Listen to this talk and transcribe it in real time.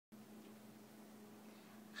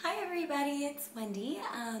everybody, it's Wendy.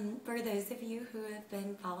 For those of you who have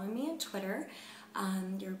been following me on Twitter,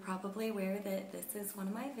 you're probably aware that this is one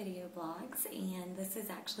of my video blogs, and this is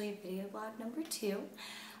actually video blog number 2.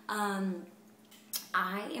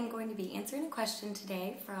 I am going to be answering a question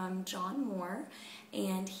today from John Moore,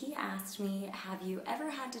 and he asked me, have you ever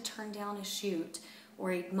had to turn down a shoot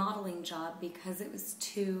or a modeling job because it was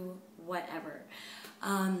too whatever?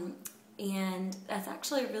 And that's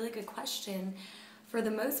actually a really good question. For the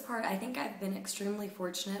most part, I think I've been extremely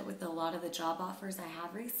fortunate with a lot of the job offers I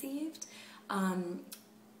have received.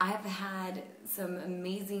 I've had some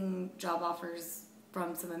amazing job offers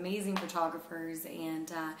from some amazing photographers, and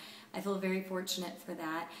I feel very fortunate for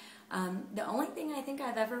that. The only thing I think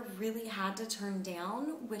I've ever really had to turn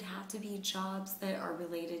down would have to be jobs that are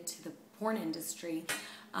related to the porn industry.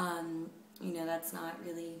 You know, that's not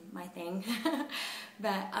really my thing.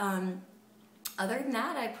 But other than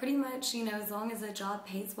that, I pretty much, you know, as long as a job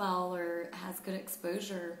pays well or has good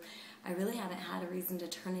exposure, I really haven't had a reason to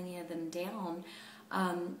turn any of them down.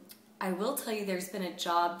 I will tell you there's been a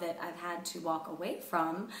job that I've had to walk away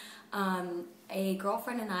from. A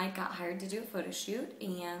girlfriend and I got hired to do a photo shoot,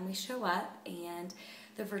 and we show up, and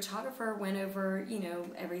the photographer went over, you know,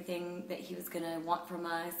 everything that he was going to want from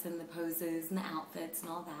us, and the poses and the outfits and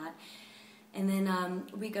all that. And then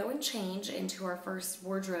we go and change into our first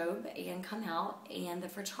wardrobe and come out, and the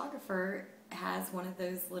photographer has one of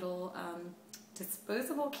those little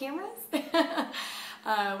disposable cameras.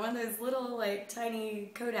 One of those little, like,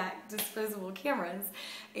 tiny Kodak disposable cameras.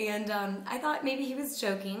 And I thought maybe he was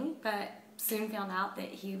joking, but soon found out that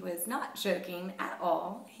he was not joking at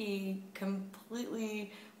all. He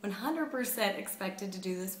completely, 100% expected to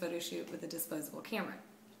do this photo shoot with a disposable camera.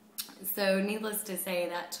 So needless to say,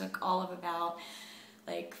 that took all of about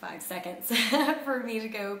like 5 seconds for me to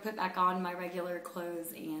go put back on my regular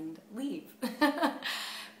clothes and leave.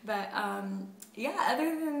 But yeah,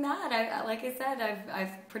 other than that, like I said,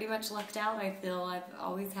 I've pretty much lucked out. I feel I've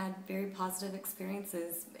always had very positive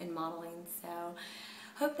experiences in modeling. So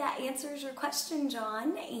hope that answers your question,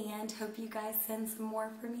 John, and hope you guys send some more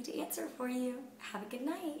for me to answer for you. Have a good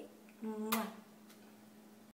night. Mwah.